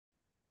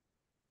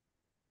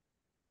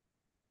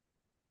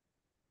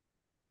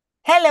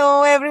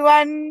Hello,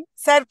 everyone.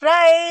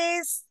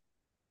 Surprise.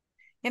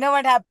 You know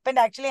what happened?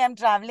 Actually, I'm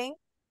traveling.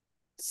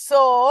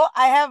 So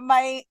I have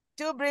my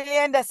two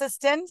brilliant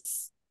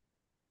assistants,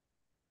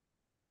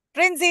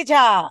 Princey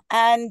Jha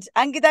and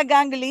Ankita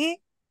Ganguly,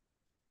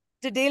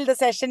 to deal the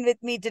session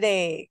with me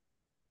today.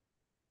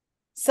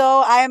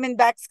 So I am in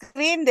back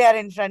screen. They are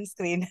in front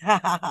screen.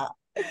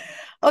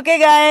 Okay,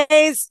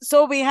 guys.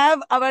 So we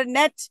have our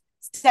net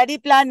study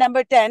plan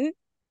number 10.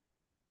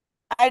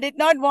 I did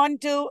not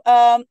want to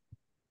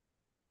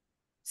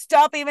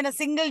stop even a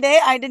single day.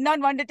 I did not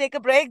want to take a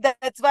break.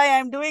 That's why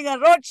I'm doing a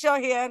road show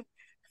here.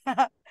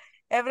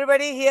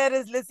 Everybody here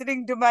is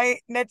listening to my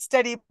net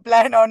study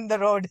plan on the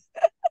road.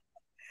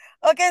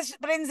 Okay,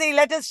 Princey,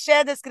 let us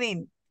share the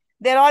screen.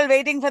 They're all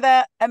waiting for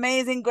the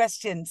amazing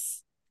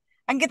questions.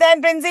 Ankita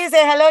and Princey,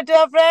 say hello to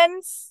our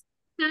friends.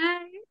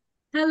 Hi.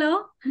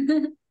 Hello.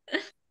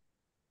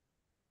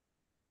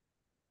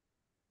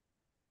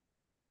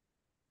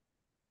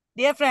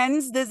 Dear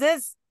friends, this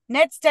is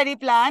Net Study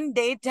Plan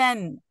Day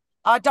 10.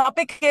 Our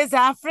topic is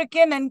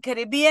African and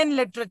Caribbean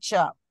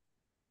literature.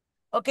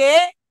 Okay?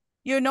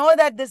 You know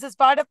that this is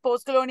part of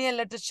post-colonial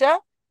literature.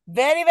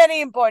 Very, very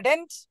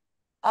important.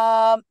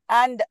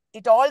 And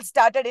it all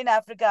started in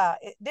Africa,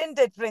 didn't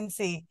it,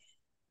 Princey?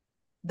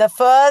 The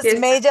first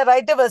Yes. major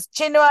writer was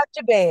Chinua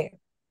Achebe.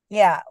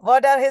 Yeah.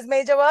 What are his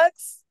major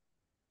works?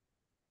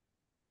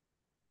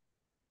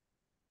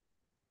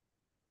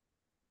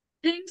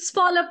 Things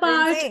fall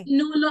apart. Princey?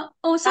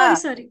 Oh,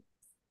 sorry.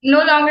 No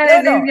longer No,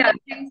 exist. no. Yeah.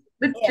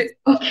 Yes.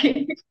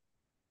 Okay.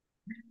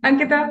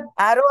 Ankita.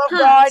 Arrow of Huh,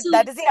 God. so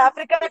That is the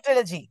Africa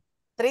trilogy.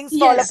 Things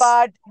Fall yes,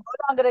 Apart, No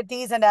Longer It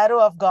Is, and Arrow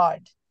of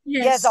God.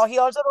 Yes, yes, he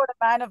also wrote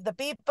A Man of the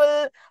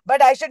People.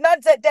 But I should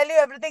not tell you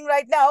everything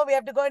right now. We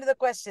have to go into the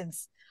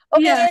questions.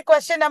 Okay, yeah.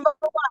 question number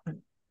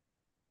 1.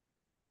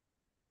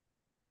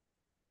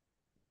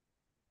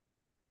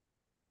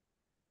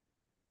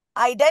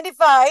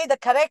 Identify the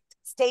correct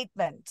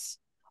statement.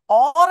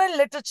 Oral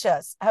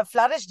literatures have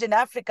flourished in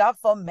Africa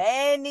for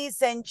many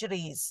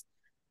centuries.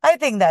 I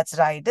think that's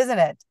right, isn't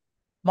it?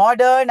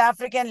 Modern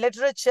African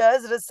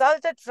literatures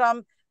resulted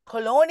from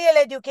colonial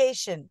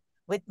education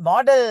with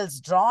models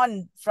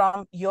drawn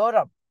from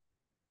Europe.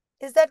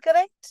 Is that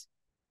correct?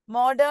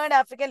 Modern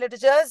African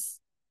literatures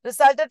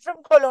resulted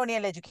from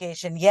colonial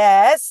education.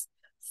 Yes.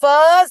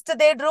 First,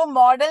 they drew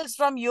models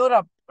from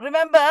Europe.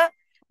 Remember,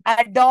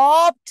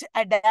 adopt,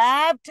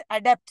 adapt,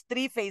 adapt,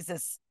 3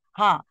 phases.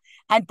 Huh.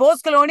 And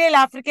post-colonial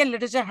African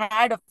literature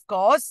had, of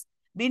course,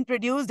 been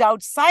produced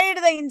outside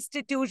the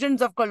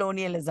institutions of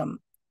colonialism.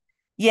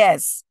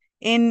 Yes,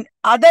 in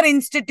other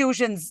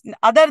institutions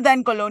other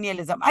than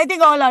colonialism. I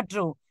think all are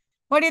true.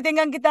 What do you think,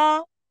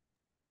 Ankita?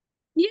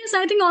 Yes,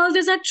 I think all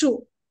these are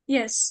true.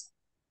 Yes.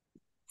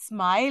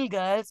 Smile,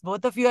 girls.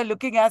 Both of you are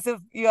looking as if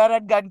you are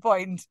at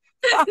gunpoint.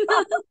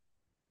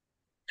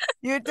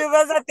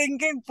 YouTubers are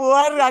thinking,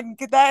 poor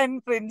Ankita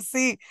and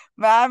Princey.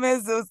 Ma'am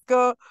is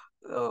usko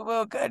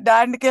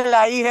डांट के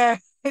लाई hai.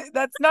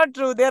 That's not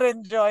true. They're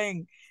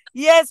enjoying.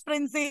 Yes,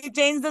 Princey,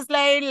 change the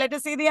slide. Let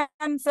us see the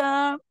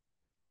answer.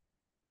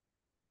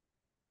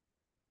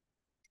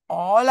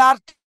 All are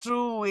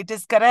true. It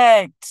is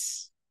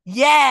correct.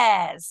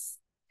 Yes.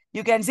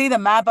 You can see the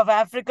map of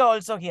Africa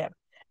also here.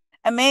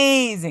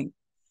 Amazing.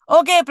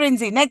 Okay,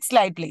 Princey, next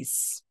slide,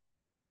 please.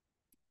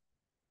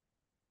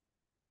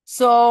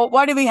 So,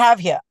 what do we have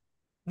here?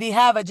 We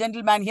have a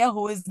gentleman here.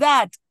 Who is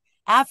that?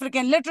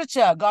 African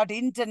literature got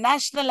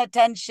international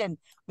attention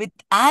with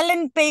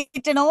Alan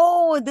Paton.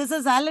 Oh, this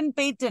is Alan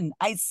Paton.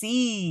 I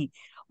see.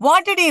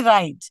 What did he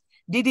write?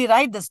 Did he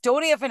write The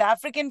Story of an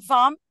African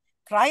Farm,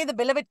 Cry the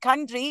Beloved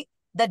Country,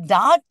 The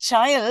Dark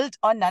Child,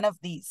 or none of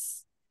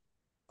these?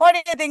 What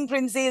do you think,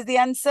 Princey, is the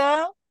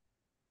answer?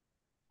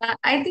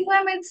 I think,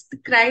 ma'am, it's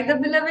Cry the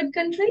Beloved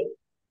Country.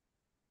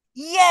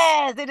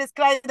 Yes, it is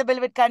Cry the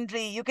Beloved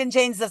Country. You can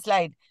change the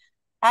slide.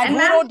 And And who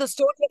ma'am, wrote the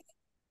story?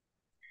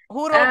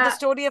 Who wrote the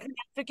story of an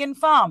African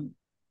farm?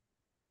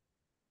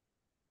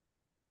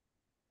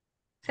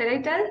 shall I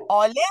tell?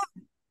 Olive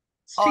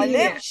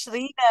Srinath.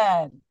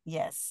 Schreiner.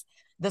 Yes.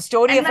 The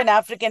Story And of ma'am, an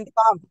African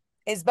Farm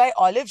is by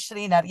Olive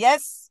Schreiner.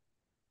 Yes.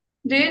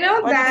 do you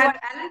know What did you?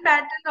 that Alan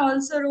Paton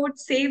also wrote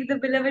Save the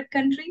Beloved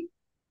Country?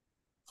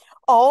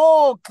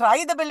 Oh,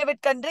 Cry the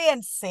Beloved Country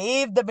and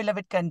Save the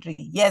Beloved Country.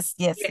 Yes,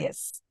 yes, Yes.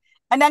 yes.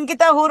 And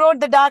Ankita, who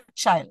wrote The Dark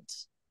Child?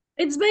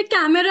 It's by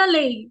Camera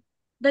Lay.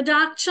 The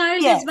Dark Child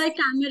is Yes, by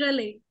Camera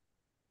Lay.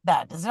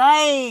 that is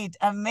right.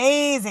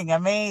 Amazing,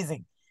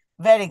 amazing.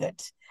 Very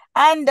good.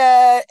 And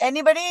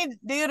anybody,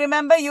 do you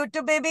remember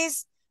YouTube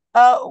babies?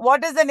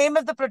 What is the name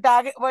of the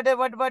protagonist? What?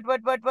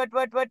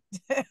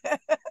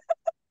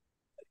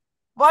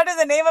 What is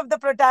the name of the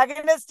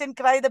protagonist in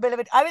Cry the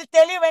Beloved? I will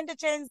tell you when to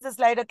change the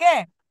slide,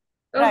 okay?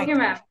 Okay, Right.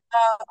 ma'am.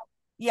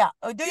 Yeah.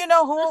 Do you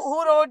know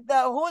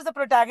who is the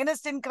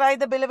protagonist in Cry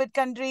the Beloved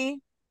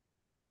Country?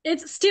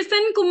 It's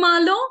Stephen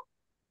Kumalo.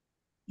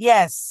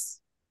 Yes.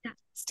 Yeah.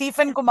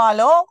 Stephen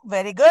Kumalo.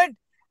 Very good.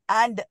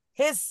 And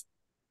his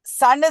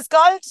son is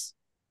called?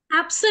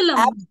 Absalom.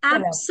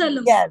 Absalom.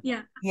 Absalom. Yes.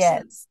 Yeah, Absalom.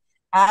 Yes.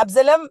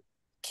 Absalom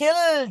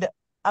killed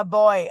A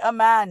boy, a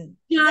man,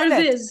 isn't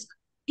it? Jarvis.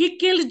 He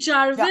killed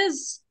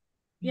Jarvis.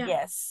 Yeah,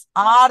 Yes,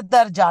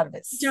 Arthur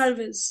Jarvis.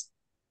 Jarvis.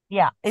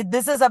 Yeah,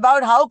 this is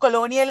about how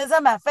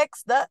colonialism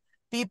affects the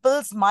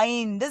people's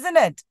mind, isn't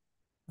it?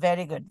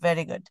 Very good,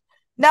 very good.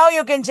 Now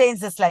you can change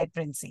the slide,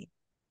 Princey.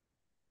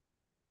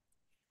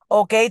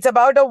 Okay, it's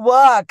about a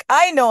work.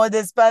 I know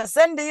this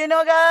person. Do you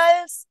know,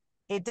 girls?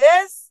 It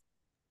is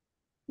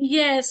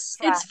Yes,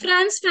 it's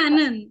Frank. Franz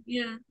Fanon.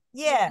 Yeah.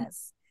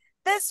 Yes.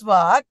 This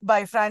work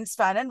by Franz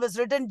Fanon was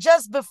written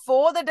just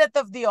before the death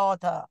of the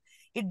author.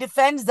 It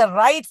defends the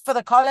right for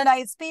the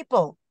colonized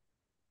people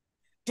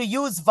to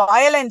use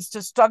violence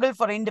to struggle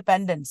for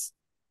independence.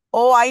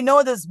 Oh, I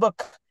know this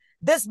book.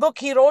 This book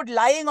he wrote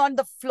lying on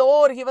the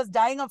floor. He was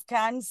dying of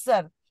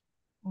cancer.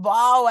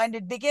 Wow, and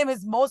it became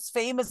his most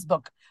famous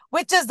book.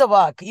 Which is the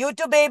work? You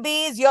two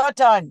babies, your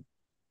turn.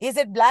 Is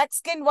it Black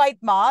Skin, White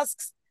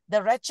Masks,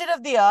 The Wretched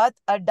of the Earth,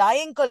 A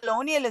Dying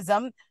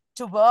Colonialism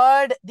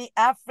Toward the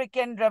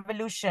African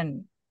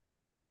Revolution?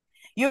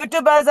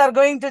 YouTubers are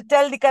going to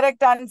tell the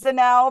correct answer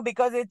now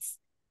because it's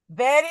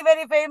very,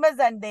 very famous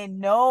and they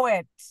know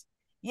it.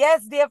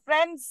 Yes, dear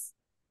friends,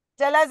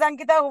 tell us,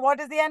 Ankita, what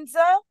is the answer?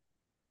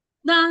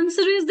 The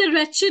answer is The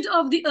Wretched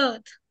of the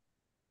Earth.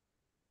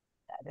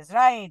 That is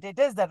right. It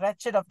is The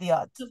Wretched of the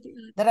Earth. Of the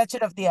Earth. The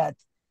Wretched of the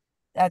Earth.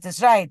 That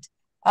is right.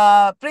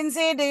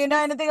 Princey, do you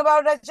know anything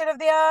about Wretched of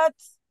the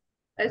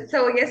Earth?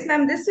 So, yes,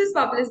 ma'am, this was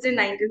published in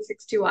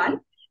 1961.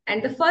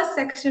 And the first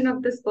section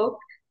of this book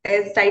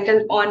is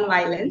titled On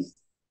Violence.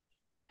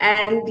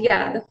 And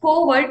yeah, the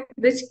foreword,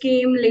 which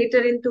came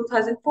later in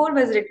 2004,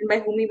 was written by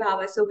Homi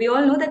Bhabha. So we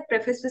all know that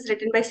preface was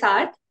written by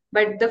Sarth,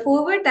 but the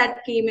foreword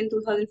that came in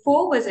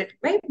 2004 was written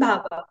by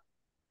Bhabha.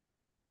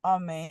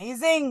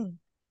 Amazing.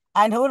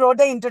 And who wrote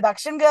the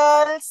introduction,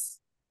 girls?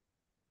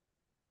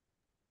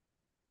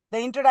 The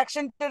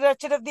introduction to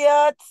Wretched of the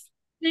Earth?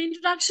 The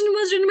introduction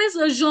was written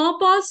by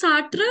Jean-Paul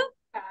Sartre.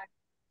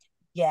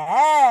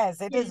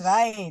 Yes, it is Yes.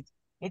 right.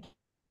 It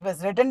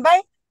was written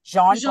by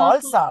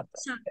Jean-Paul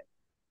Sartre.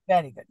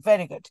 Very good,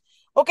 very good.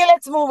 Okay,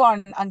 let's move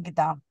on,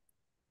 Ankita.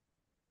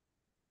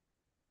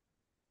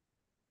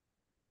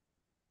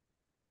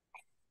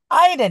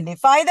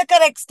 Identify the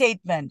correct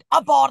statement.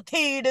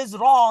 Apartheid is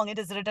wrong. It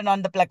is written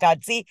on the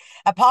placard. See,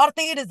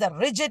 apartheid is the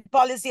rigid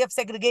policy of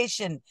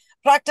segregation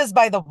practiced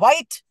by the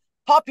white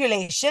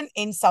population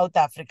in South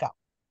Africa.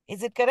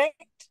 Is it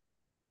correct?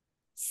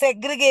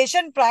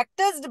 Segregation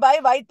practiced by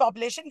white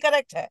population,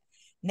 correct hai.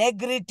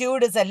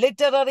 Negritude is a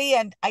literary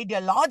and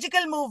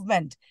ideological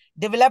movement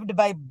developed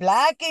by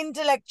black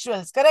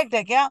intellectuals, correct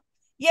hai kya?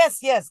 Yes,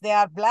 yes, they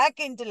are black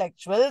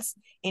intellectuals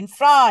in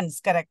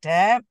France, correct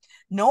hai.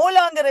 No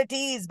Longer At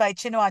Ease by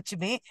Chinua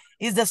Achebe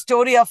is the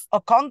story of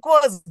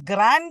Okonkwo's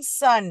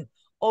grandson,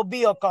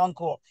 Obi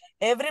Okonkwo.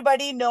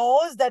 Everybody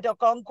knows that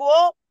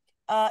Okonkwo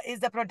is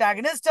the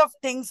protagonist of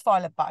Things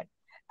Fall Apart.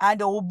 And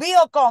Obi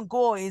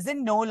Okonkwo is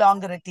in No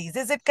Longer At Ease.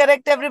 Is it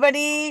correct,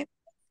 everybody?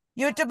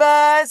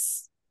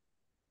 YouTubers?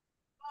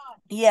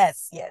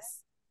 Yes,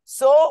 yes.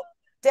 So,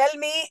 tell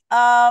me,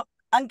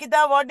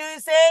 Ankita, what do you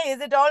say? Is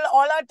it all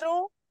are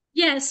true?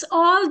 Yes,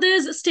 all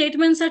these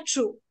statements are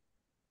true.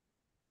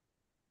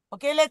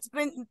 Okay, let's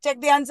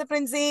check the answer,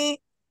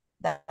 Princey.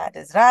 That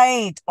is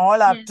right.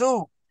 All are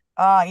true.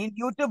 In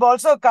YouTube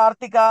also,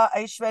 Kartika,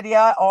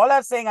 Aishwarya, all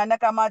are saying Anna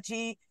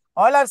Kamachi,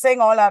 all are saying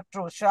all are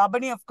true.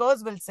 Shrabani, of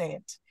course, will say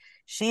it.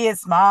 She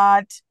is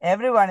smart.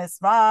 Everyone is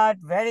smart.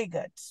 Very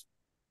good.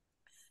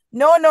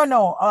 No, no,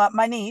 no.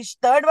 Manish,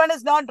 third one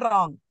is not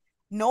wrong.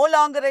 No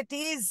Longer At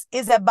Ease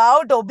is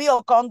about Obi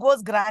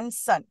Okonkwo's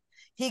grandson.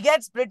 He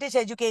gets British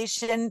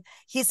education.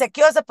 He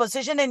secures a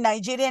position in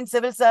Nigerian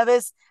civil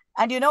service.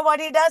 And you know what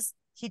he does?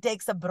 He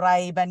takes a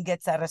bribe and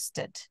gets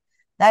arrested.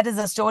 That is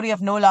the story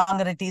of No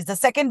Longer At Ease, the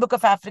second book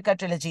of Africa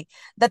trilogy.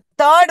 The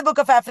third book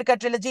of Africa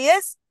trilogy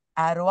is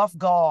Arrow of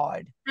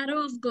God.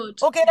 Arrow of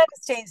God. Okay, let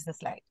us change the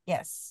slide.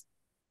 Yes.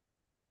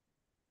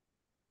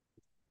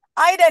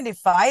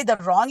 Identify the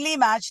wrongly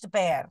matched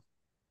pair.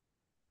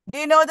 Do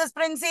you know this,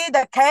 Princey?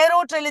 The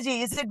Cairo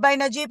trilogy. Is it by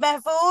Najib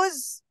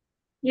Mahfouz?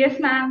 Yes,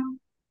 ma'am.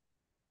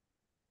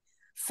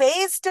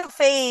 Face to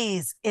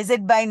Face. Is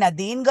it by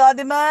Nadine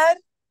Godimer?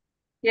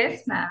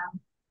 Yes, ma'am.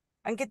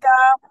 Ankita?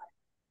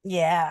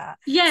 Yeah.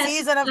 Yes.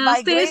 Season of Face to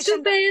Migration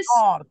to the Face.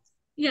 North.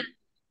 Yeah.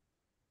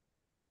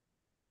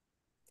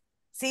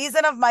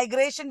 Season of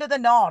Migration to the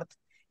North.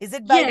 Is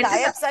it by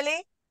Tayyab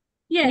Saleh?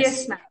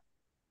 Yes, ma'am.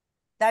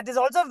 That is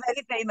also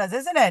very famous,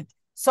 isn't it?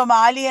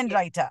 Somalian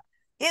writer.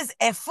 Is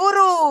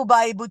Efuru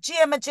by Buchi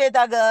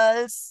Emecheta,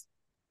 girls?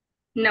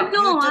 No.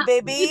 You two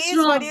babies,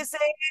 what do you say?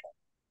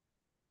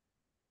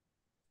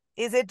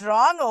 Is it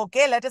wrong?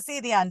 Okay, let us see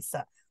the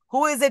answer.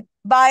 Who is it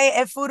by,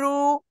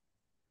 Efuru?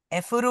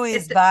 Efuru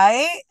is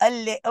by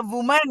a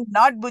woman,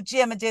 not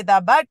Buchi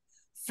Emecheta, but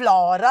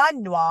Flora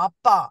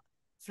Nwapa.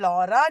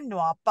 Flora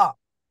Nwapa.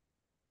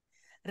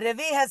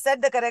 Ravi has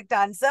said the correct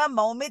answer.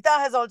 Maumita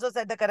has also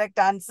said the correct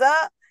answer.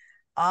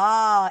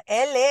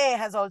 LA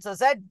has also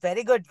said,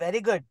 very good, very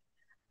good.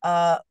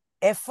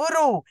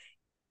 Efuru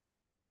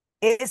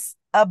is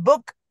a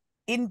book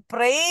in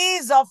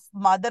praise of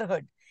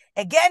motherhood,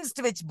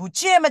 against which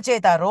Buchi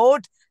Macheta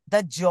wrote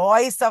The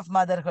Joys of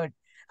Motherhood.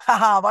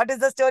 What is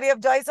the story of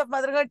Joys of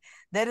Motherhood?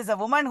 There is a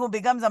woman who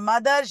becomes a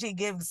mother. She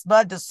gives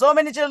birth to so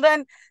many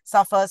children,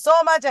 suffers so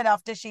much, and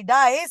after she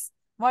dies,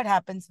 what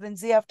happens,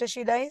 Princey, after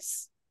she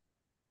dies?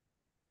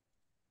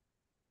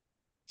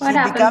 What She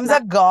happens, becomes a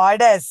ma'am?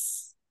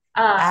 goddess.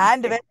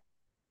 And Okay.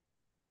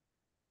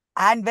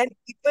 when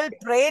people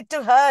pray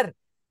to her,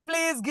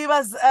 please give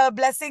us a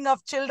blessing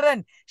of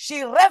children,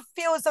 she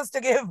refuses to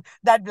give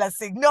that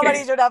blessing.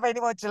 Nobody should have any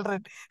more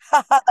children.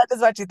 That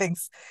is what she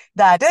thinks.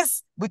 That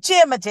is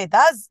Buchi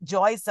Macheta's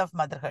Joys of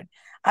Motherhood.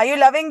 Are you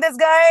loving this,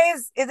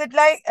 guys?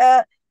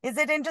 Is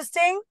it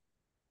interesting?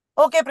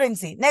 Okay,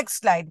 Princey.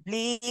 Next slide,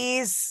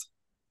 please.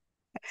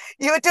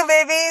 You two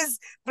babies,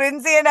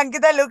 Princey and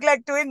Ankita look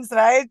like twins,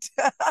 right?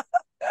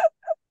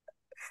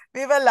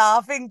 We were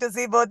laughing to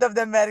see both of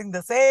them wearing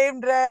the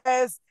same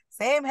dress,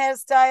 same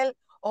hairstyle.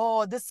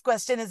 Oh, this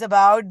question is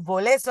about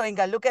Vole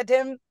Soinka. Look at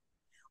him.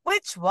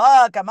 Which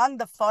work among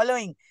the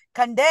following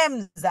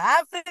condemns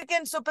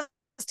African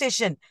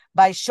superstition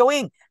by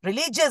showing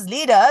religious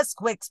leaders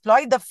who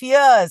exploit the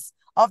fears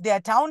of their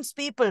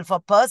townspeople for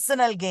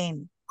personal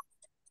gain?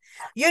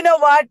 You know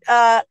what?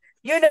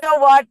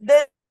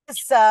 This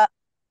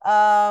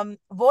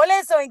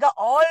Vole Soinka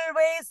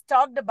always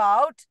talked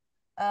about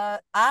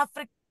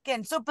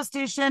African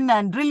superstition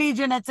and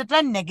religion,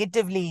 etc.,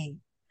 negatively.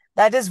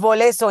 That is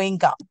Vole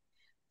Soinka.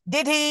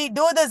 Did he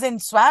do this in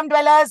Swamp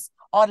Dwellers,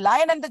 or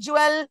Lion and the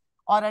Jewel,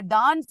 or A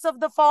Dance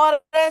of the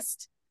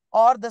Forest,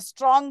 or The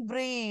Strong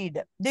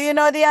Breed? Do you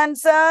know the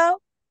answer?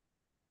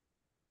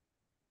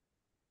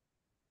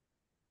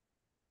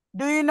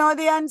 Do you know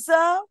the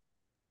answer?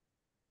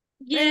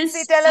 Princey,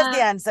 Yes. tell us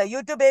the answer.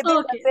 You two babies are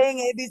Okay. saying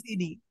A, B, C,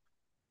 D.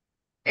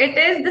 It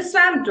is the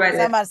swamp dweller.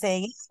 Some are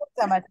saying E,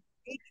 some are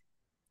saying E.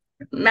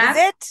 Is Ma'am,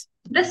 it?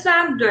 the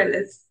swamp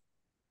dwellers.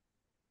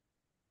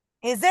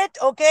 Is it?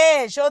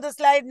 Okay, show the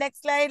slide.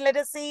 Next slide. Let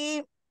us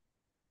see.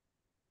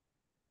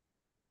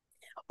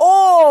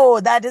 Oh,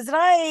 that is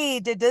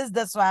right. It is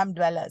the swamp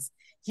dwellers.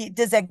 It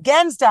is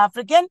against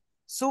African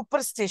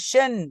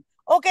superstition.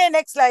 Okay,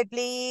 next slide,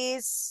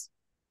 please.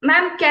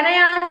 Ma'am, can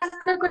I ask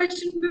a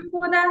question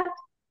before that?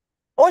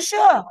 Oh,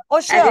 sure.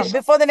 Oh, sure. Addition.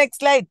 Before the next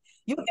slide,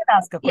 you can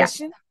ask a Yeah.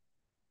 question.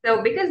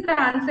 So, because the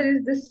answer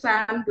is the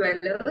swamp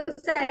dwellers,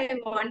 I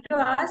want to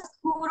ask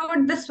who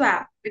wrote the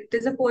swamp? It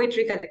is a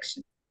poetry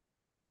collection.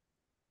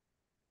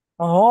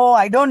 Oh,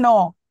 I don't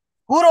know.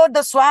 Who wrote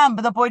The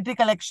Swamp, the poetry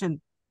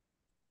collection?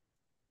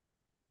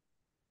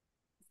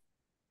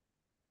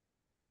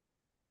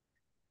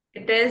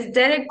 It is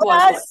Derek Who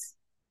Walcott. has?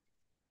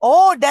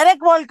 Oh,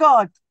 Derek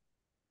Walcott,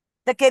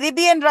 the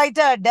Caribbean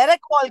writer,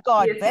 Derek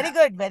Walcott. Yes, Very ma'am.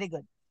 good, very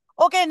good.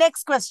 Okay,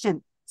 next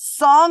question.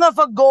 Song of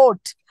a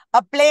Goat,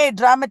 a play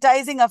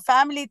dramatizing a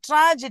family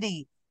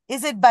tragedy.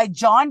 Is it by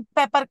John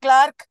Pepper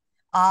Clark,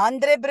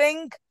 Andre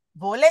Brink,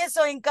 Vole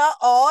Soinka,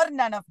 or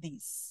none of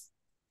these?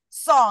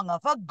 Song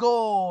of a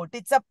Goat.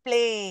 It's a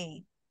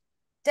play.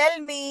 Tell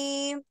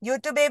me, you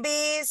two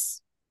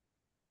babies.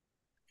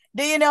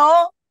 Do you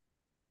know?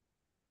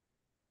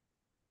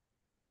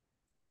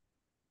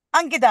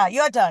 Ankita,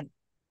 your turn.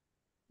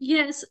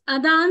 Yes.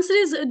 The answer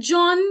is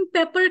John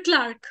Pepper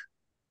Clark.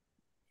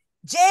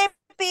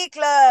 J.P.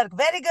 Clark.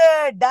 Very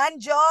good. Dan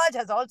George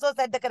has also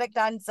said the correct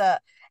answer.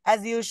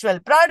 As usual.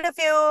 Proud of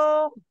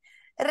you.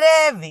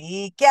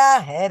 Ravi.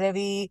 Kya hai,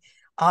 Ravi?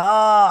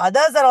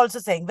 Others are also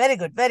saying. Very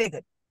good. Very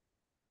good.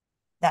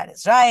 That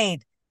is right.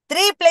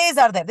 3 plays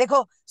are there.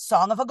 Dekho.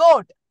 Song of a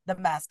Goat. The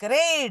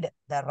Masquerade.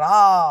 The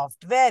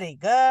Raft. Very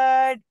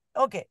good.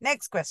 Okay.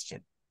 Next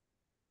question.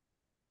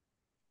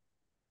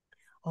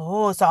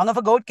 Oh, Song of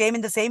a Goat came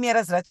in the same year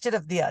as Wretched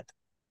of the Earth.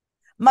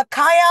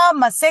 Makaya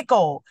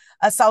Maseko,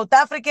 a South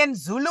African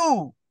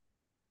Zulu,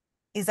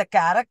 is a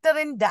character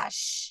in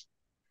Dash.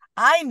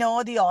 I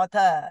know the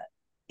author.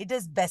 It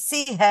is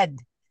Bessie Head.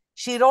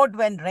 She wrote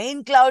When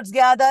Rain Clouds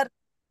Gather,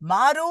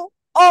 Maru,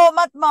 oh,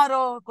 mat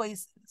maro, koi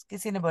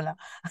kisi ne bola.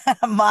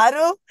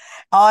 Maru,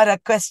 or A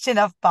Question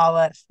of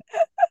Power.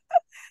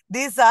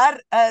 These are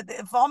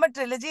form a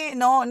trilogy.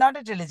 No, not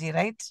a trilogy,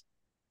 right?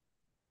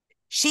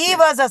 She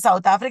was a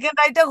South African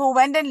writer who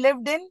went and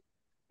lived in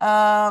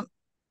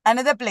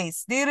another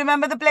place. Do you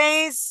remember the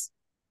place?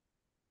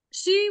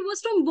 She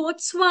was from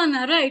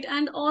Botswana, right?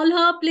 And all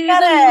her plays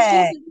are mostly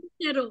Correct.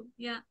 tarot.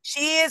 Yeah.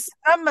 She is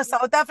from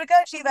South Africa.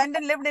 She went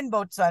and lived in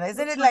Botswana.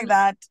 Isn't it like Botswana.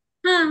 that?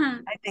 Uh-huh.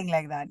 I think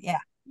like that. Yeah.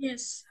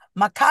 Yes.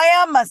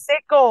 Makaya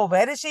Maseko.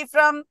 Where is she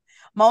from?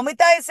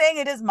 Maumita is saying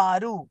it is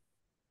Maru.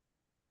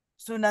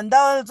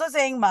 Sunanda also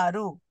saying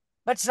Maru.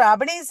 But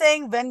Shravani is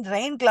saying when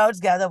rain clouds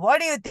gather. What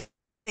do you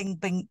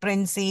think,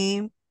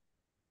 Princey?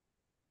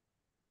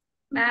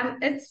 Ma'am,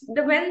 it's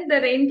the when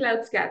the rain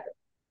clouds gather.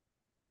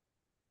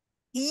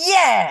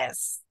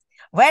 Yes.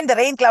 When the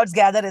rain clouds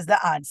gather is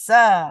the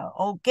answer.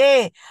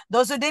 Okay.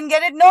 Those who didn't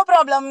get it, no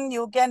problem.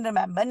 You can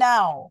remember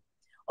now.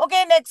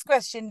 Okay, next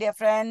question, dear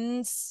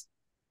friends.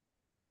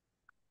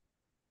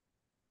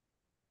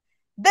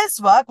 This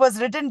work was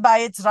written by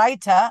its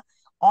writer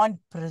on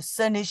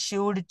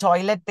prison-issued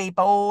toilet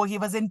paper. Oh, he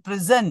was in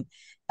prison.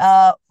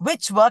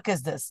 Which work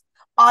is this?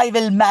 I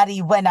will marry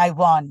when I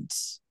want.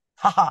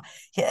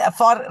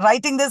 For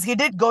writing this, he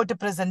did go to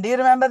prison. Do you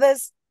remember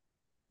this?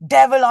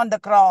 Devil on the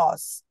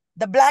Cross,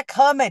 The Black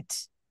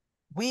Hermit,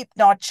 Weep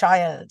Not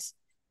Child.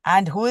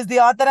 And who is the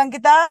author,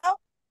 Ankita?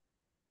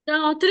 The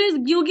author is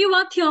Gyugi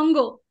Wa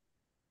Thiong'o.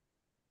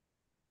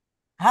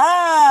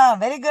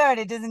 Very good.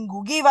 It is in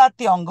Ngugi Wa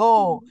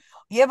Thiong'o.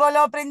 Ye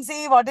bolo,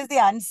 Princey, what is the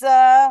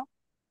answer?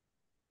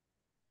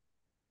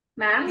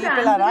 Ma'am, the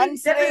People are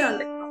answer is Devil on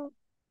the answering.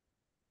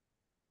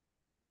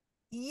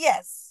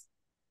 Yes.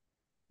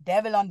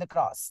 Devil on the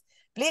Cross.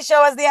 Please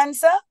show us the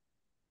answer.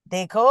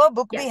 Dekho,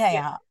 book bhi hai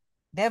yahan.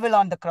 Devil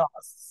on the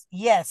Cross.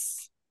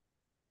 Yes.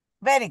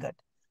 Very good.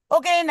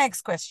 Okay,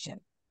 next question.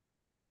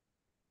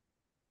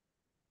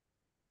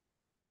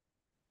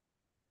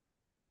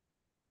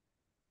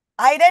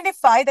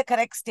 Identify the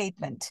correct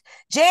statement.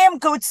 J.M.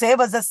 Coetzee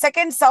was the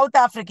second South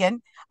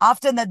African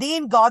after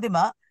Nadine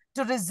Gordimer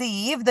to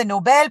receive the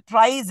Nobel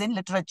Prize in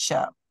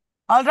Literature.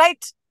 All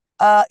right.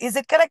 Is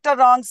it correct or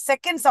wrong?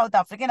 Second South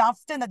African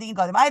after Nadine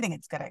Gordimer. I think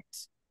it's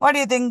correct. What do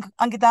you think,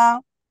 Ankita?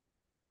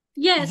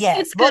 Yes, Yes,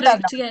 it's both are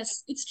correct.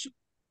 Yes, it's true.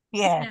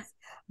 Yes. Yeah.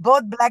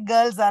 Both black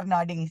girls are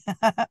nodding.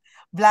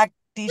 Black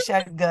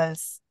t-shirt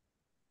girls.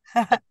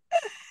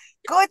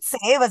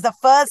 Coetzee was the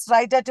first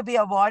writer to be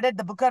awarded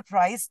the Booker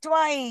Prize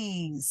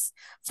twice.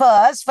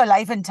 First for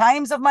Life and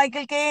Times of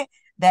Michael K.,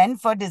 then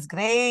for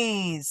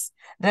Disgrace.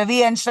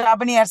 Ravi and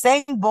Shravani are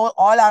saying both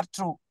all are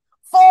true.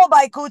 4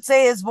 by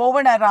Coetzee is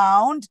woven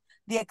around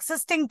the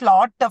existing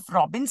plot of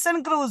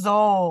Robinson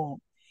Crusoe.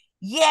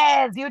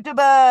 Yes,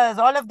 YouTubers,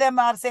 all of them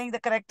are saying the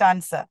correct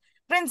answer.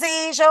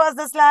 Princey, show us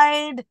the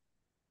slide.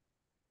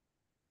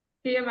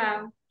 Here,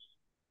 ma'am.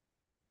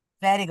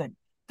 Very good.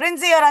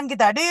 Princey or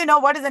Ankita, do you know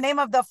what is the name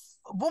of the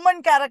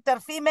woman character,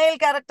 female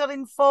character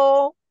in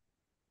Foe?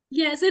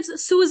 Yes,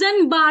 it's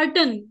Susan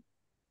Barton.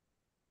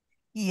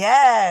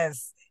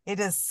 Yes, it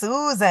is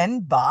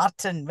Susan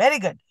Barton. Very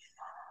good.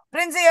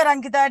 Princey or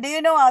Ankita, do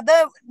you know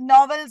other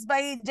novels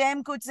by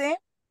J.M. Coetzee?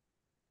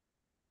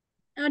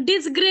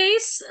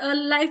 Disgrace,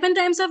 Life and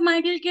Times of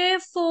Michael K.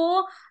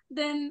 4,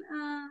 then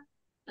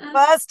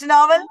First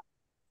novel,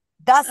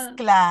 uh,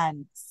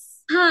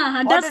 Dusklands.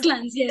 What is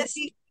Dusklands, yes.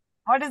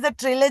 What is the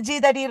trilogy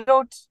that he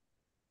wrote?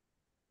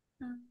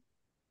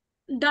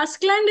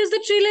 Duskland is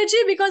the trilogy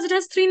because it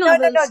has 3 No,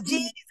 novels.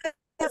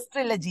 Jesus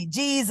trilogy.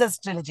 Jesus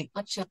trilogy.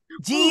 Achha.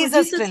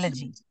 Jesus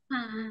trilogy.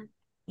 Uh,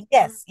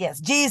 Yes,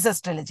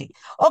 Jesus trilogy.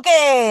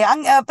 Okay,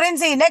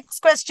 Princey, next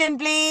question,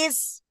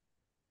 please.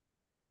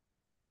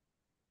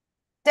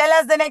 Tell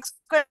us the next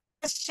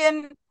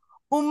question.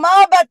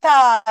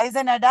 Umabata is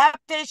an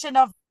adaptation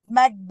of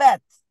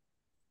Macbeth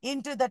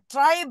into the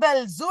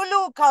tribal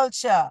Zulu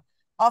culture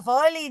of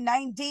early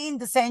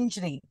 19th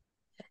century.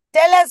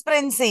 Tell us,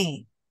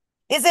 Princey,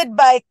 is it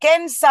by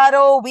Ken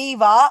Saro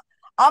Viva,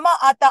 Ama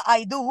Ata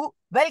Aidu,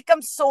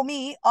 Welcome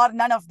Somi, or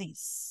none of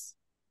these?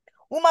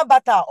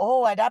 Umabata,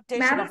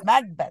 adaptation of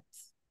Macbeth.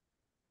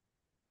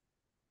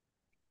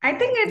 I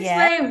think it's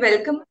by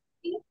Welcome.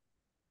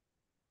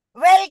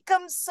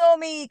 Welcome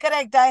Somi,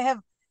 correct. I have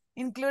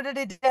included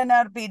it in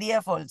our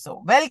PDF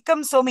also.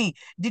 Welcome Somi.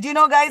 Did you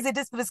know, guys, it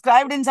is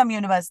prescribed in some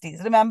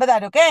universities. Remember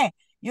that, okay?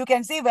 You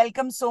can see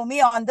Welcome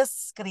Somi on the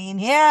screen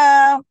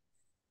here.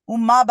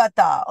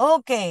 Umabata.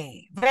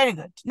 Okay, very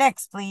good.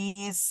 Next,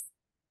 please.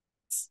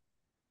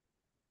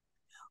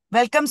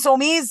 Welcome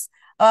Somi's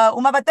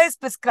Umabata is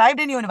prescribed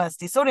in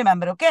university. So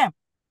remember, okay?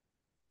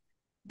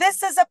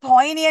 This is a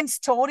poignant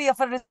story of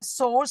a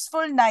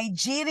resourceful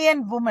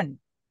Nigerian woman.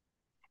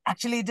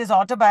 Actually, it is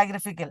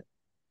autobiographical.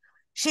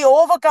 She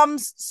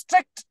overcomes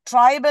strict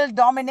tribal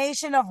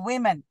domination of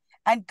women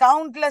and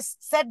countless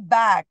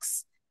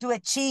setbacks to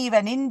achieve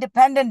an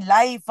independent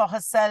life for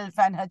herself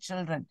and her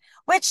children.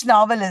 Which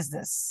novel is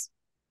this?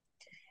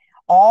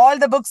 All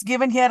the books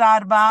given here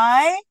are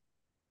by...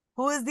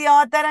 Who is the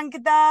author,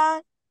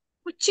 Ankita?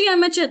 Buchi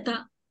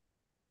Amacheta.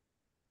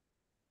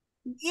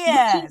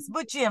 Yes,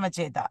 Buchi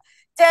Amacheta.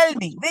 Tell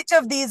me, which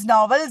of these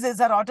novels is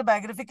her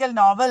autobiographical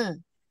novel?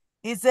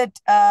 Is it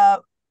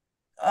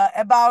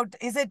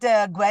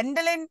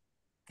Gwendolyn,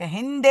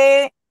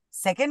 Kahinde,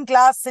 Second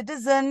Class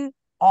Citizen,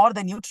 or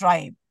The New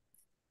Tribe?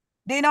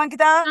 Do you know,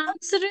 Ankita?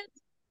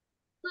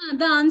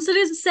 The answer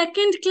is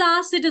Second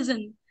Class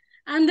Citizen.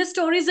 And the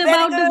story is Very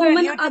about good. the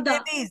woman You two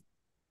Ada. babies.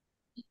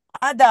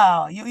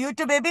 Ada. You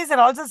two babies are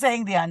also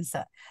saying the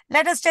answer.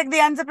 Let us check the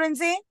answer,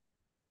 Princey.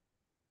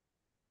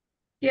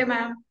 Yeah,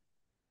 ma'am.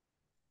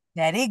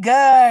 Very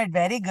good.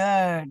 Very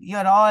good.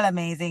 You're all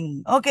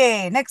amazing.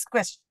 Okay, next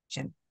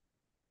question.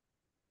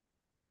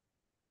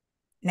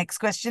 Next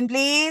question,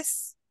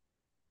 please.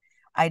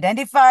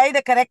 Identify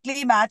the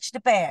correctly matched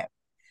pair.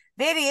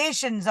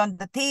 Variations on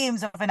the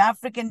themes of an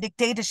African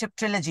dictatorship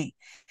trilogy.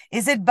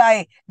 Is it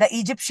by the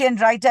Egyptian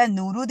writer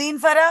Nuruddin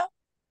Farah?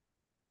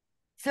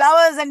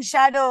 Flowers and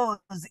Shadows.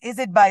 Is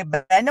it by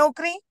Ben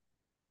Okri?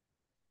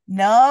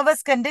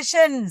 Nervous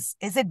Conditions.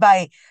 Is it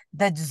by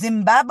the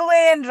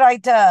Zimbabwean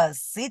writer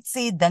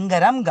Sitsi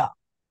Dangaramga?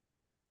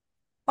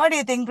 What do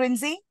you think,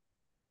 Princey?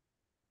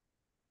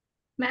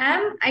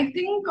 Ma'am, I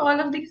think all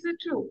of these are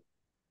true.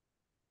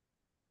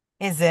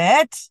 Is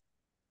it?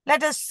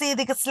 Let us see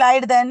the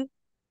slide then.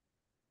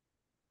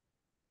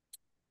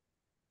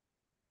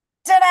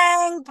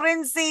 Ta-dang!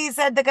 Princey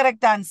said the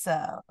correct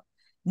answer.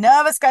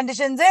 Nervous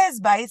conditions is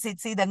by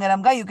Sitsi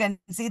Dangaramga. You can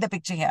see the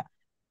picture here.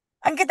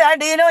 Ankita,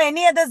 do you know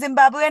any other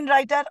Zimbabwean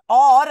writer,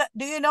 or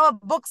do you know a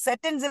book set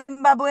in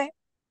Zimbabwe?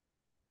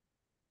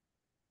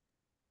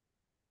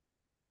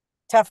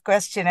 Tough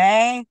question,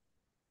 eh?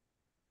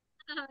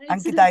 It's a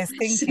Ankita is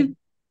question. thinking.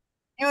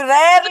 You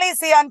rarely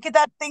see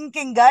Ankita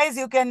thinking, guys.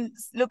 You can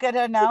look at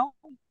her now.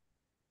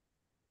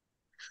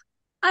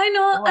 I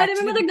know, Oh, I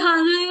remember actually, the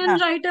Ghanaian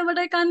writer, but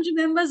I can't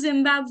remember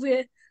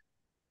Zimbabwe.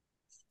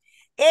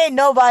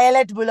 no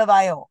Violet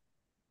Bulawayo.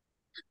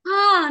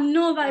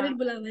 No, Violet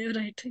Bulawayo,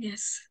 right,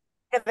 yes.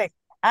 Correct.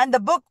 And the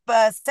book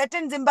set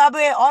in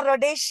Zimbabwe or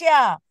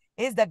Rhodesia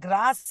is The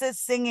Grass is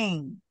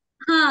Singing.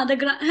 By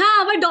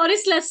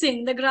Doris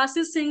Lessing. The Grass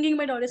is Singing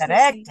by Doris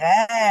Correct.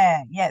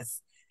 Lessing.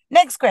 Yes.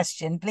 Next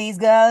question, please,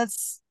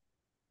 girls.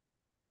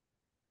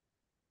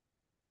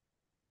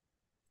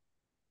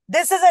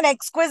 This is an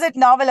exquisite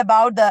novel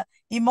about the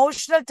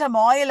emotional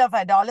turmoil of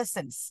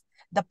adolescence,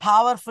 the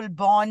powerful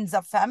bonds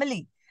of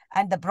family,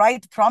 and the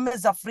bright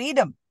promise of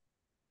freedom.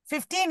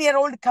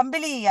 15-year-old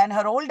Kambili and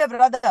her older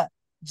brother,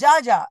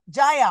 Jaya,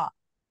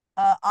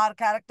 are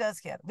characters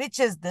here. Which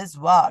is this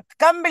work?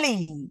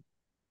 Kambili.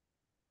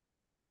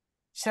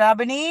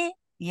 Shrabani?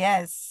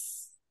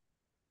 Yes.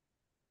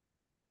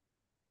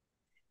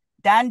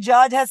 Dan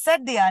George has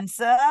said the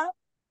answer.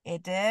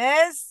 It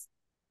is.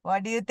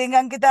 What do you think,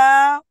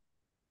 Ankita?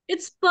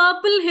 It's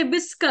Purple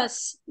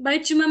Hibiscus by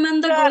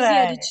Chimamanda Ngozi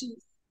Correct. Adichie.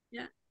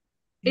 Yeah.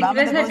 It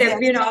was her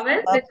debut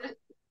novel.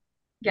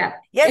 Yes,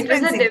 it was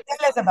Princey,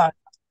 tell us about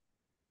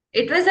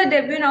it. It was her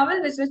debut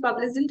novel, which was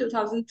published in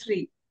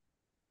 2003.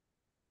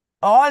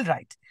 All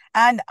right.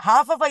 And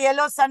Half of a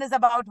Yellow Sun is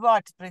about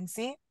what,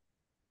 Princey?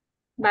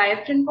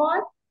 Biafran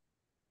War?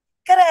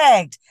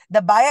 Correct. The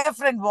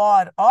Biafran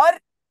War or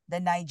the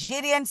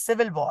Nigerian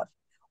Civil War.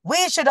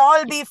 We should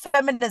all be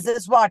feminists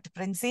is what,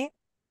 Princey?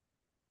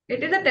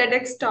 It is a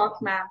TEDx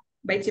talk, ma'am,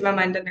 by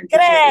Chimamanda Ngozi Adichie.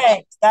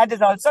 Correct. That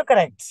is also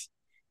correct.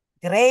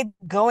 Great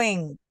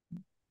going.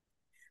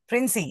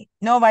 Princey,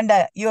 no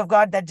wonder you have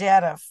got that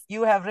JRF.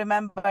 You have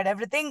remembered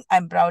everything.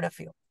 I'm proud of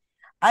you.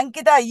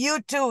 Ankita,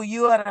 you too.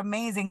 You are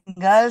amazing,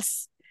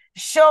 girls.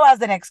 Show us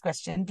the next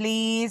question,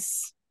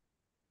 please.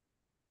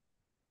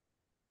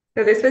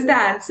 So this was the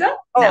answer.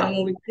 Oh, now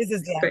moving this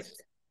is the question.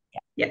 answer.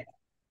 Yeah.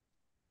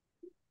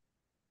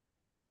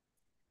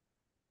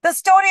 The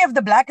story of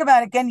the Black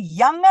American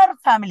younger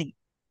family.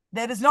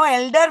 There is no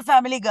elder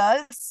family,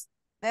 girls.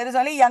 There is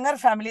only younger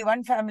family,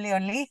 one family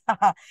only,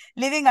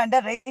 living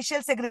under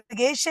racial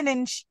segregation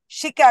in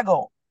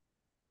Chicago.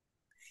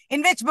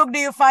 In which book do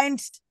you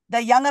find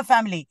the younger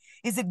family?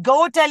 Is it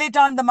Go Tell It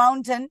on the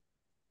Mountain,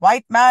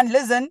 White Man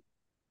Listen,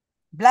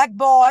 Black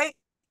Boy,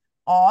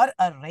 or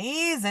A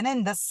Raisin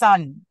in the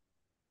Sun?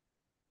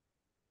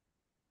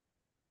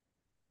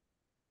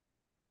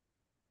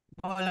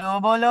 Bolo,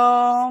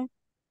 bolo.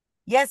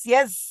 Yes,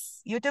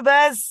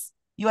 YouTubers,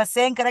 you are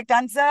saying correct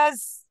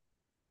answers.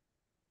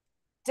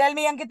 Tell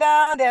me,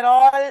 Ankita, they're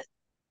all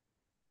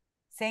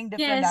saying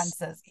different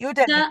answers. You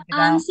tell me, The Ankita.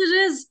 answer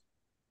is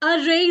A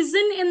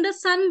Raisin in the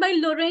Sun by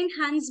Lorraine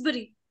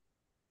Hansberry.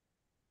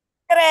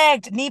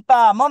 Correct.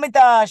 Nipa,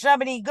 Momita,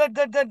 Shrabani, good.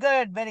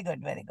 Very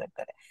good.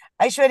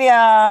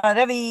 Aishwarya,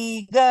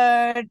 Ravi,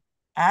 good.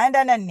 And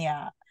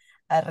Ananya.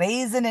 A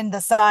Raisin in the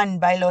Sun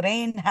by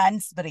Lorraine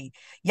Hansberry.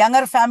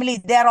 Younger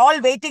family, they are all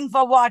waiting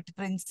for what,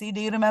 Princey?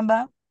 Do you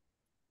remember?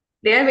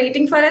 They are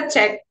waiting for a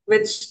check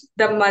which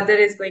the mother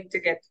is going to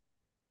get.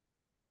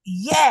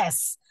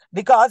 Yes,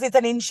 because it's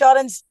an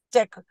insurance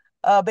check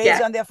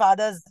based on their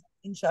father's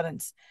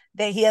insurance.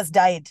 He has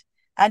died.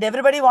 And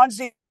everybody wants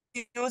to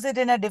use it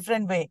in a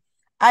different way.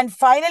 And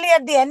finally,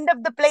 at the end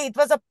of the play, it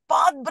was a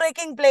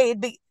path-breaking play.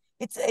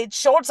 It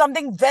showed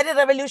something very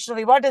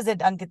revolutionary. What is it,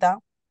 Ankita?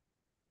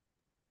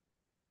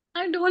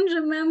 I don't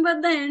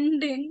remember the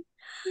ending.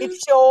 It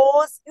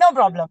shows, no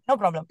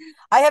problem.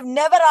 I have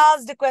never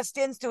asked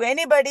questions to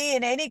anybody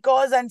in any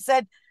course and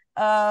said,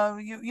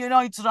 you know,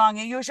 it's wrong.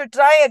 You should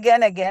try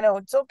again. Oh,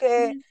 it's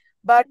okay.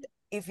 But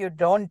if you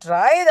don't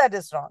try, that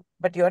is wrong.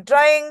 But you're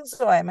trying,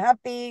 so I'm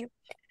happy.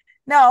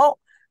 Now,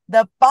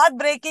 the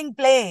path-breaking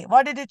play,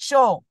 what did it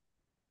show?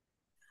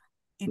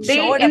 It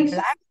showed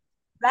a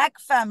black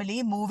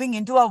family moving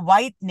into a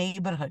white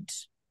neighborhood.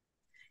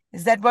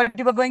 Is that what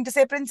you were going to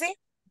say, Princey?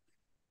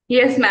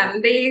 Yes,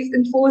 ma'am. They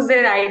enforced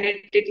their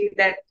identity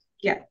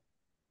Yeah.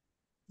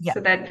 So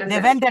that was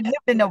they went and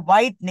lived in a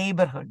white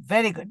neighborhood.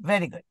 Very good.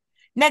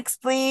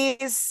 Next,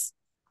 please.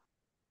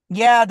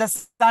 Yeah, the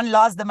son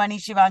lost the money,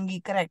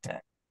 Shivangi. Correct.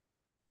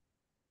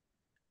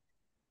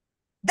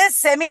 This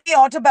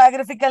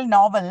semi-autobiographical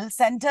novel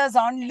centers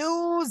on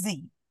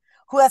Lucy,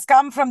 who has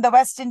come from the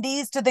West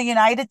Indies to the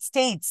United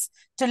States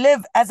to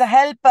live as a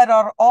helper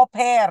or au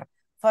pair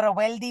for a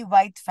wealthy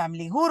white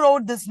family. Who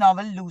wrote this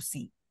novel,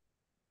 Lucy?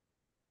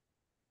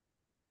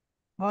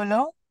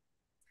 Bolo.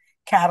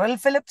 Carol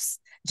Phillips,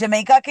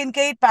 Jamaica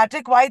Kincaid,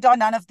 Patrick White, or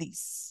none of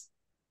these?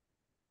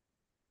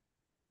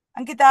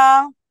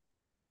 Ankita?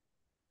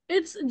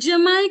 It's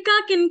Jamaica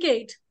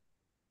Kincaid.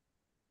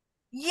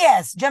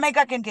 Yes,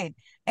 Jamaica Kincaid.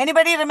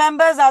 Anybody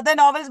remembers other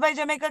novels by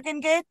Jamaica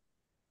Kincaid?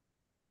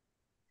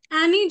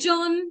 Annie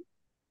John.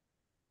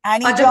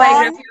 Annie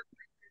John.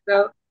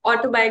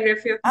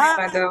 Autobiography of my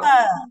mother.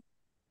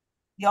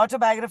 The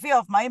autobiography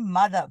of my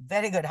mother.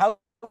 Very good. How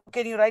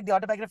can you write the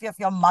autobiography of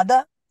your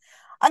mother?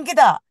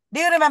 Ankita, do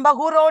you remember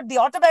who wrote the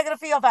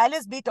autobiography of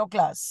Alice B.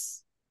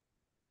 Toklas?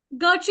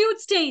 Gertrude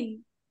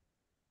Stein.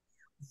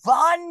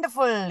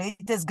 Wonderful.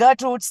 It is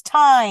Gertrude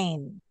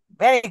Stein.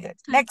 Very good.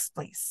 Next,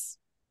 please.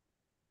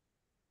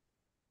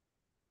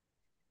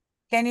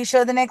 Can you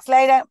show the next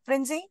slide,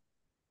 Princey?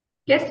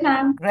 Yes,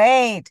 ma'am.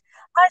 Great.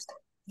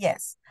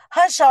 Yes.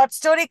 Her short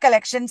story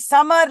collection,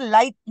 Summer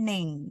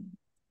Lightning.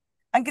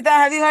 Ankita,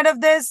 have you heard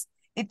of this?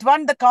 It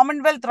won the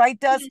Commonwealth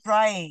Writers'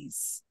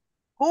 Prize.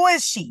 Who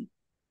is she?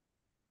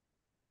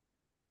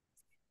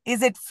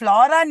 Is it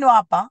Flora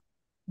Nwapa,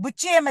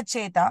 Buchi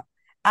Emecheta,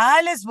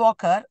 Alice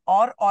Walker,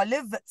 or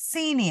Olive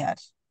Senior?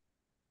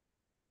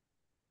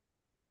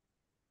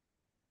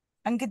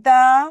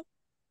 Ankita?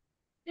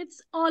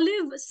 It's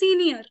Olive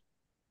Senior.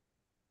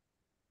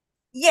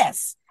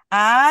 Yes.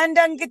 And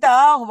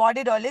Ankita, what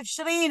did Olive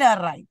Schreiner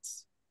write?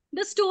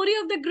 The story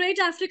of the great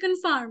African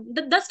farm.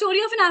 The story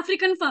of an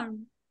African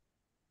farm.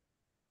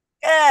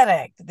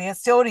 Correct. The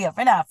story of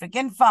an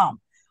African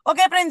farm.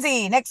 Okay,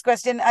 Princey, next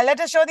question. Let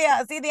us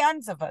see the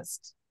answer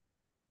first.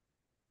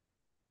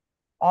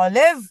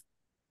 Olive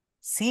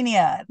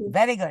Senior.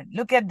 Very good.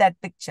 Look at that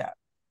picture.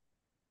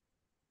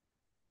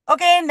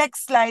 Okay,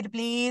 next slide,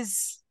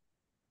 please.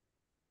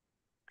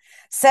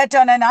 Set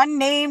on an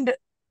unnamed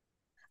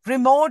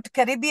remote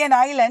Caribbean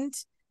island,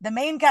 the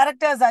main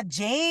characters are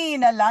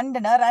Jane, a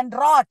Londoner, and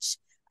Roch.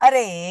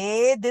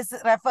 Array, this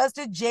refers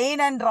to Jane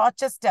and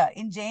Rochester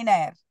in Jane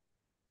Eyre.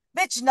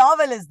 Which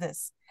novel is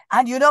this?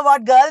 And you know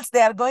what, girls?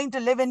 They are going to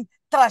live in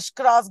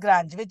Thrushcross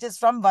Grange, which is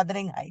from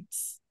Wuthering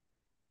Heights.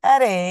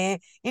 Array,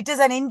 it is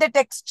an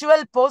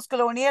intertextual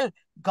post-colonial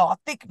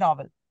Gothic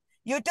novel.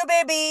 You two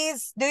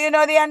babies, do you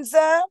know the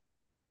answer?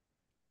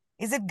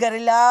 Is it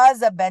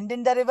Gorillas, A Bend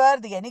in the River,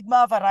 The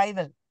Enigma of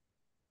Arrival?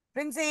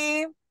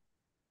 Princey?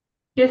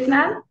 Yes,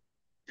 ma'am.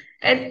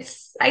 I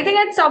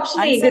think it's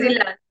option A,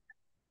 Gorillas.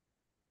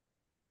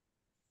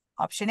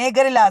 Option A,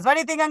 Gorillas. What do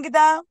you think,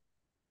 Ankita?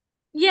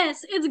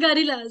 Yes, it's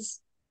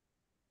Gorillas.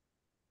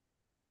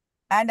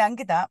 And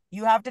Ankita,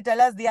 you have to tell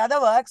us the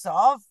other works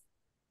of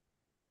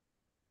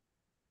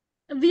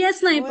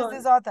V.S. Naipaul. Who is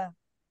this author?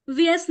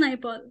 V.S.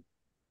 Naipaul.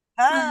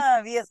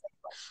 V.S.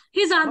 Naipaul.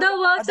 His other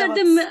works are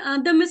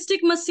the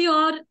Mystic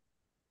Monsieur,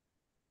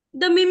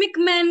 The Mimic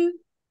Men.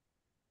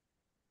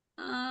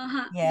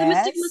 Yes. The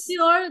Mystic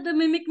Monsieur, The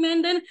Mimic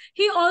Men. Then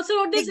he also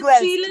wrote this Bigwell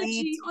trilogy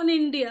Street. on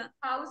India.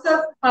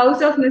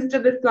 House of Mr.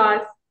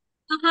 Biswas.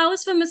 A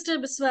House for Mr.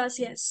 Biswas,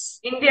 yes.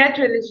 India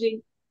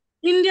trilogy.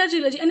 India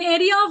trilogy. An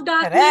Area of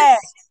Darkness.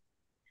 Correct.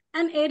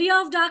 An Area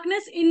of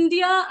Darkness.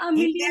 India,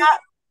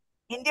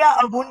 India,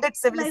 a wounded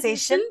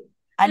civilization.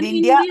 And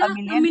India, a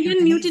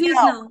million mutinies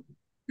now.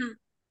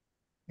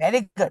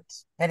 Very good.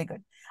 Very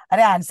good.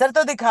 अरे answer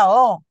तो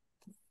दिखाओ.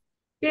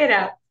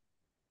 Tera.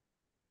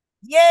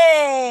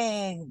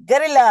 Yay!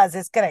 Gorillas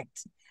is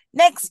correct.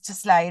 Next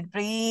slide,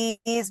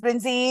 please,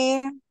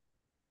 Princey.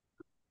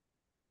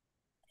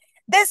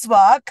 This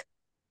work,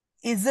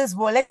 is this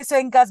Wole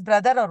Soyinka's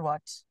brother or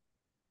what?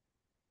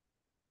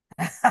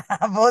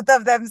 Both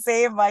of them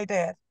same white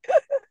hair.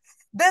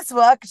 This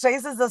work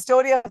traces the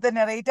story of the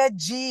narrator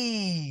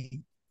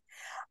G.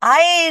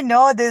 I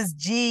know this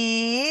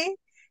G.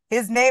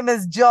 His name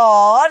is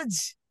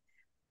George.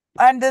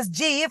 And this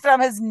G,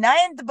 from his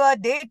 9th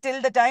birthday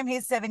till the time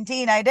he's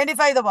 17,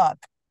 identify the work.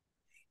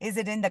 Is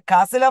it in The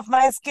Castle of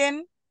My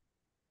Skin?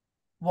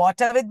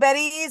 Water with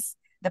Berries?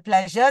 The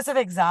Pleasures of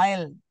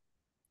Exile?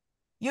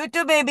 You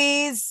two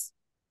babies.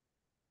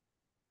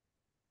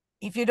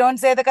 If you don't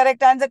say the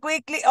correct answer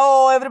quickly,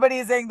 oh, everybody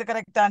is saying the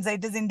correct answer.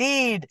 It is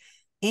indeed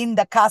In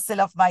the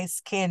Castle of My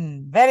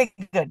Skin. Very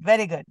good,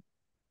 very good.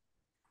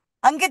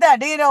 Ankita,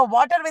 do you know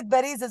Water with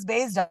Berries is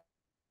based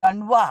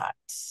on what?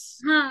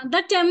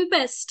 The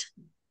Tempest.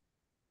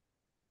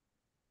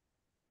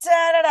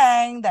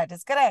 Ta-da-dang, that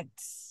is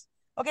correct.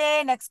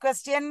 Okay, next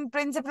question,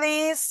 Prince,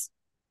 please.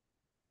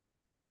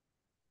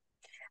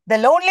 The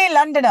Lonely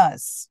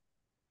Londoners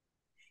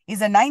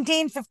is a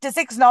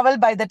 1956 novel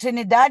by the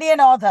Trinidadian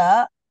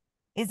author.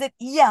 Is it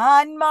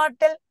Ian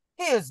Martel?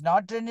 He is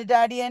not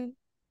Trinidadian.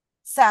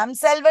 Sam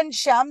Selvan,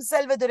 Shyam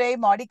Selvadurai,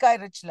 Mordecai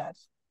Richler.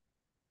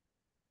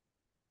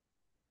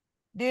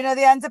 Do you know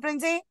the answer,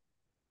 Princey?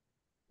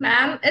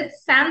 Ma'am,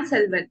 it's Sam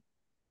Selvan.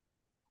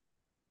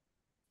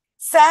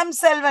 Sam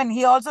Selvan.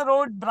 He also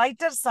wrote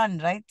Brighter Sun,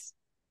 right?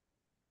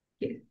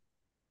 Yes.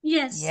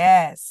 Yes.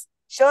 Yes.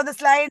 Show the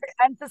slide,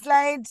 answer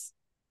slides.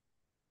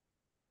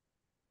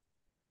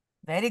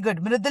 Very good.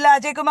 Mridula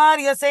Ajay Kumar,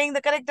 you're saying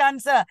the correct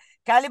answer.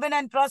 Caliban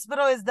and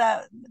Prospero is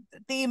the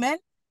theme in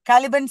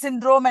Caliban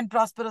syndrome and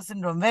Prospero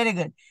syndrome. Very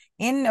good.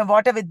 In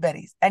Water with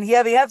Berries. And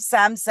here we have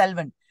Sam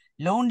Selvin,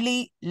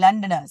 Lonely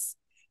Londoners.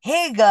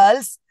 Hey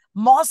girls,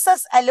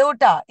 Moses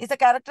Alota is a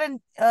character in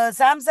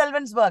Sam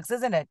Selvin's works,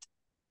 isn't it?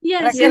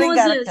 Yes, Recurring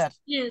Moses. character.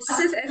 Yes.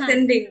 Moses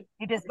Ascending.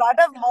 It is part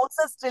of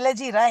Moses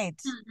trilogy, right?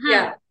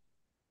 Yeah.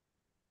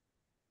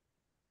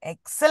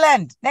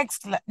 Excellent.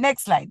 Next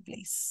slide,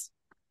 please.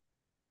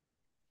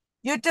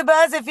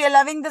 YouTubers, if you're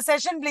loving the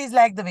session, please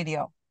like the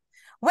video.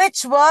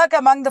 Which work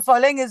among the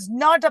following is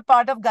not a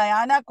part of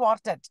Guyana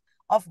Quartet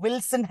of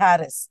Wilson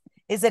Harris?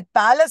 Is it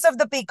Palace of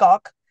the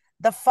Peacock,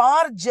 The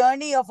Far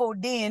Journey of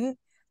Odin,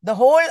 The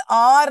Whole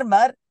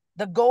Armor,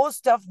 The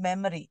Ghost of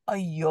Memory?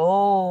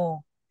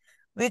 Ayyo.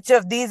 Which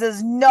of these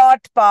is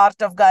not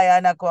part of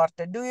Guyana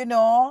Quartet? Do you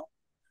know?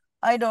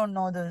 I don't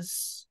know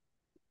this.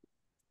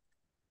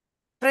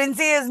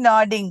 Princey is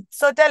nodding.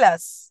 So tell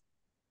us.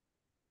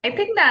 I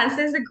think the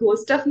answer is The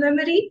Ghost of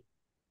Memory.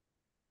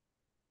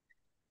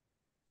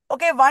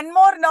 Okay, one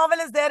more novel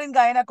is there in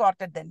Guyana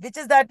Quartet then. Which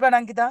is that one,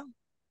 Ankita?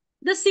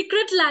 The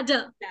Secret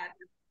Ladder.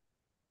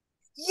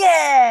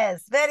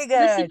 Yes, very The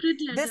good. Secret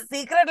Ladder. This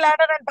Secret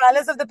Ladder and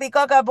Palace of the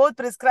Peacock are both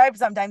prescribed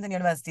sometimes in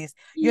universities.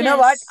 You know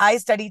what? Yes. I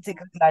studied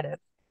Secret Ladder.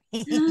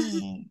 He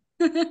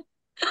wrote in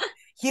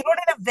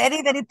a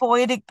very, very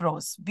poetic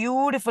prose.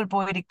 Beautiful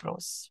poetic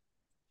prose.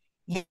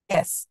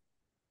 Yes,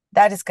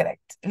 that is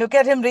correct. Look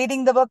at him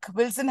reading the book,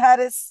 Wilson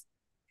Harris.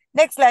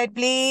 Next slide,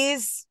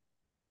 please.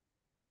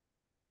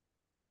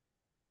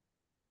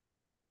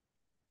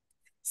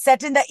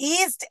 Set in the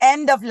East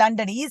End of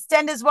London. East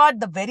End is what?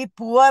 The very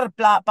poor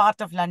part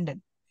of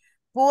London.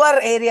 Poor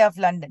area of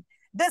London.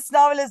 This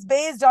novel is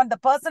based on the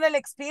personal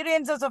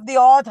experiences of the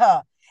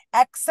author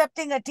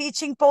accepting a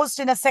teaching post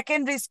in a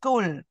secondary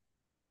school.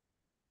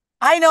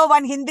 I know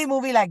one Hindi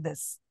movie like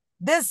this.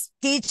 This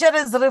teacher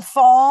is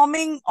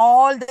reforming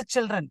all the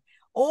children.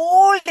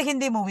 Old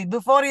Hindi movie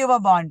before you were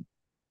born.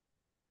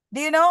 Do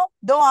you know?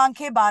 Do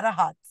Aankhein Bara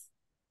Haath.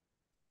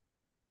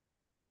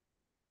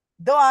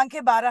 Do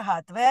Aankhein Bara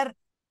Haath, where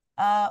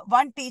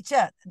one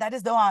teacher, that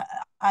is Do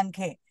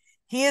Aankhein,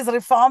 he is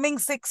reforming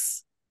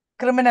 6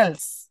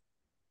 criminals.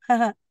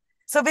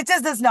 So which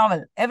is this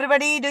novel?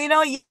 Everybody, do you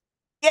know?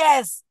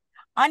 Yes.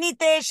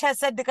 Anitesh has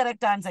said the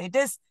correct answer. It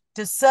is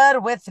To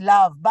Serve with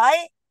Love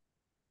by,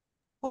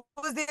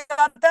 who's the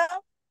author?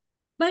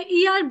 By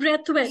E.R.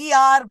 Braithwaite.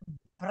 E.R.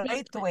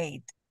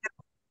 Braithwaite.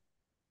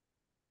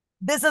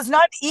 This is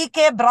not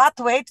E.K.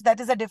 Braithwaite. That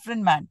is a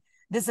different man.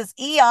 This is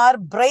E.R.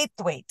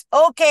 Braithwaite.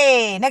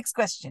 Okay, next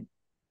question.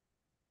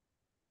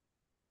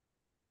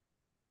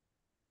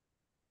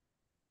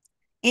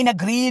 In a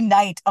Green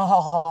Night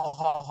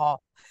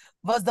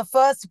was the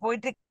first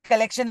poetry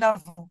collection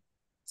of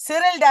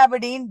Cyril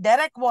Daberdeen,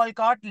 Derek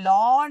Walcott,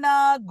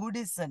 Lorna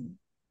Goodison.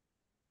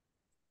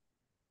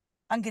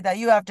 Ankita,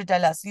 you have to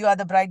tell us. You are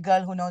the bright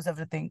girl who knows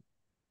everything.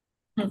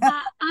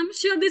 I'm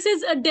sure this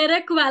is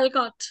Derek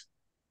Walcott.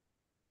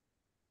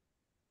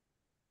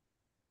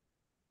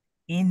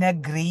 In a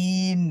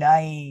Green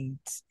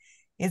Night.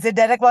 Is it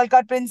Derek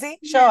Walcott, Princey?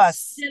 Show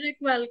us. Derek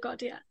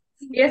Walcott, yeah.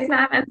 Yes,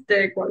 ma'am, it's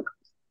Derek Walcott.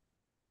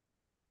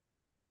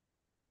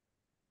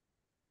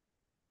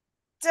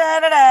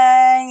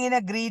 In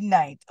a Green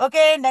Night.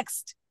 Okay,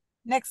 next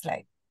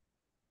slide.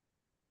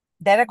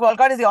 Derek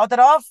Walcott is the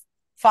author of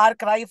Far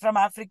Cry from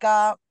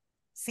Africa,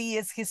 Sea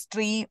is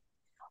History.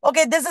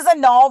 Okay, this is a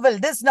novel.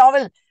 This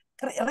novel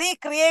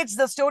recreates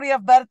the story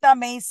of Bertha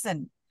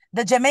Mason,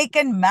 the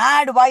Jamaican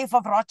mad wife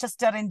of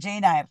Rochester in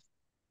Jane Eyre.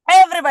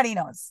 Everybody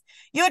knows.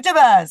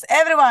 YouTubers,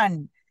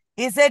 everyone.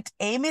 Is it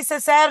Amy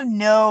Cesar?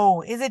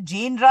 No. Is it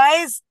Jean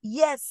Rice?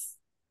 Yes.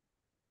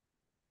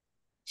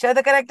 Share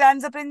the correct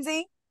answer,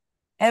 Princey.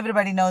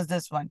 Everybody knows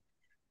this one.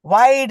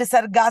 Wide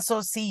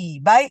Sargasso Sea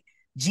by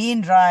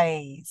Jean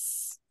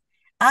Rice.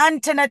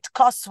 Antoinette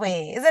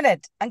Cosway, isn't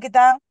it,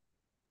 Ankita?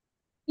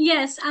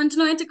 Yes,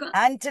 Antoinette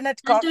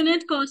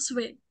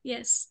Cosway.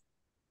 Yes.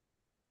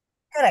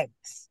 Correct.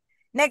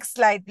 Next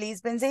slide,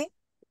 please, Princey.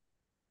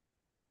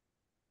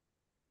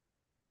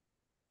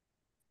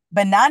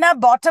 Banana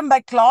Bottom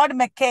by Claude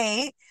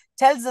McKay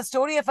tells the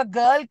story of a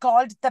girl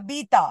called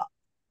Tabitha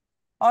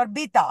or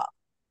Bita.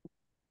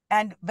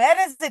 And where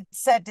is it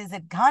set? Is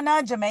it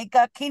Ghana,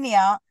 Jamaica,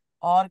 Kenya,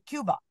 or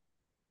Cuba?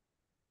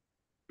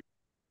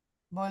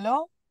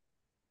 Bolo.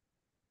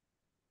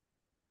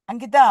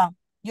 Ankita,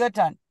 your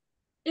turn.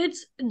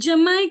 It's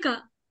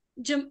Jamaica.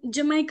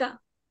 Jamaica.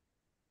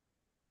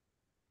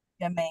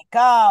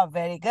 Jamaica.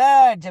 Very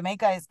good.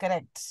 Jamaica is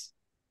correct.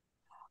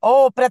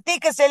 Oh,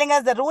 Pratik is telling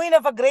us The Ruin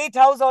of a Great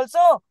House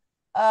also.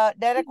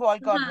 Derek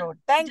Walcott wrote.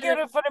 Thank you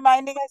for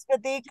reminding us,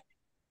 Pratik.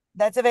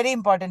 That's a very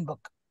important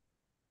book.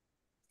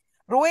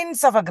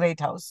 Ruins of a Great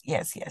House.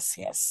 Yes, yes,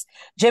 yes.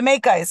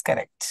 Jamaica is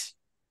correct.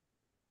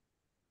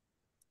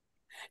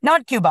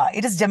 Not Cuba.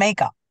 It is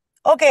Jamaica.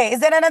 Okay. Is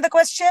there another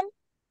question?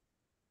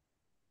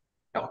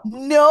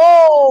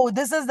 No.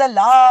 This is the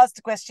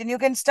last question. You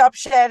can stop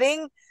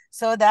sharing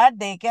so that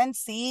they can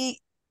see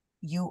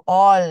you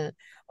all.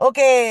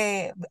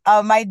 Okay.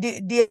 My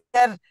dear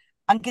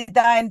Ankita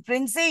and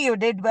Princey, you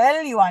did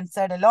well. You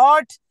answered a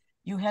lot.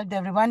 You helped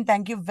everyone.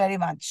 Thank you very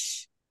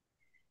much.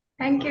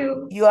 Thank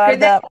you. You are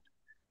Present.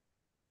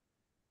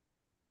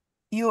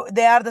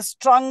 they are the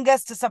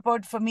strongest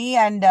support for me,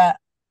 and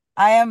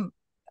I am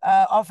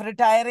of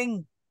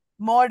retiring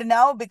mode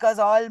now, because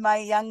all my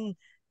young,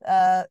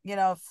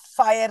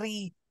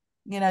 fiery,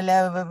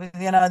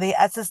 the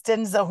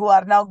assistants who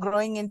are now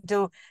growing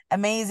into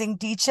amazing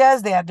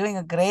teachers, they are doing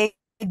a great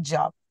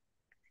job.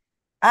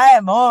 I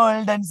am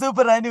old and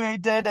super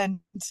animated, and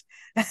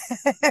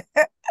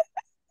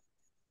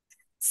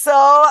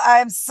so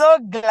I'm so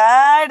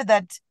glad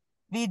that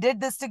we did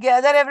this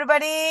together,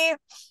 everybody.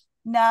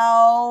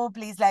 Now,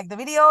 please like the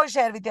video,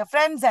 share with your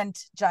friends, and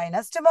join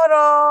us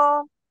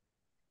tomorrow.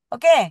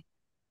 Okay.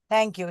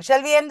 Thank you.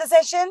 Shall we end the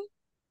session?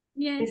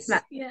 Yes, Yes.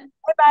 ma'am. Yeah.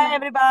 Bye-bye, Yeah.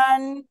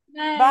 everyone.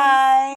 Bye. Bye.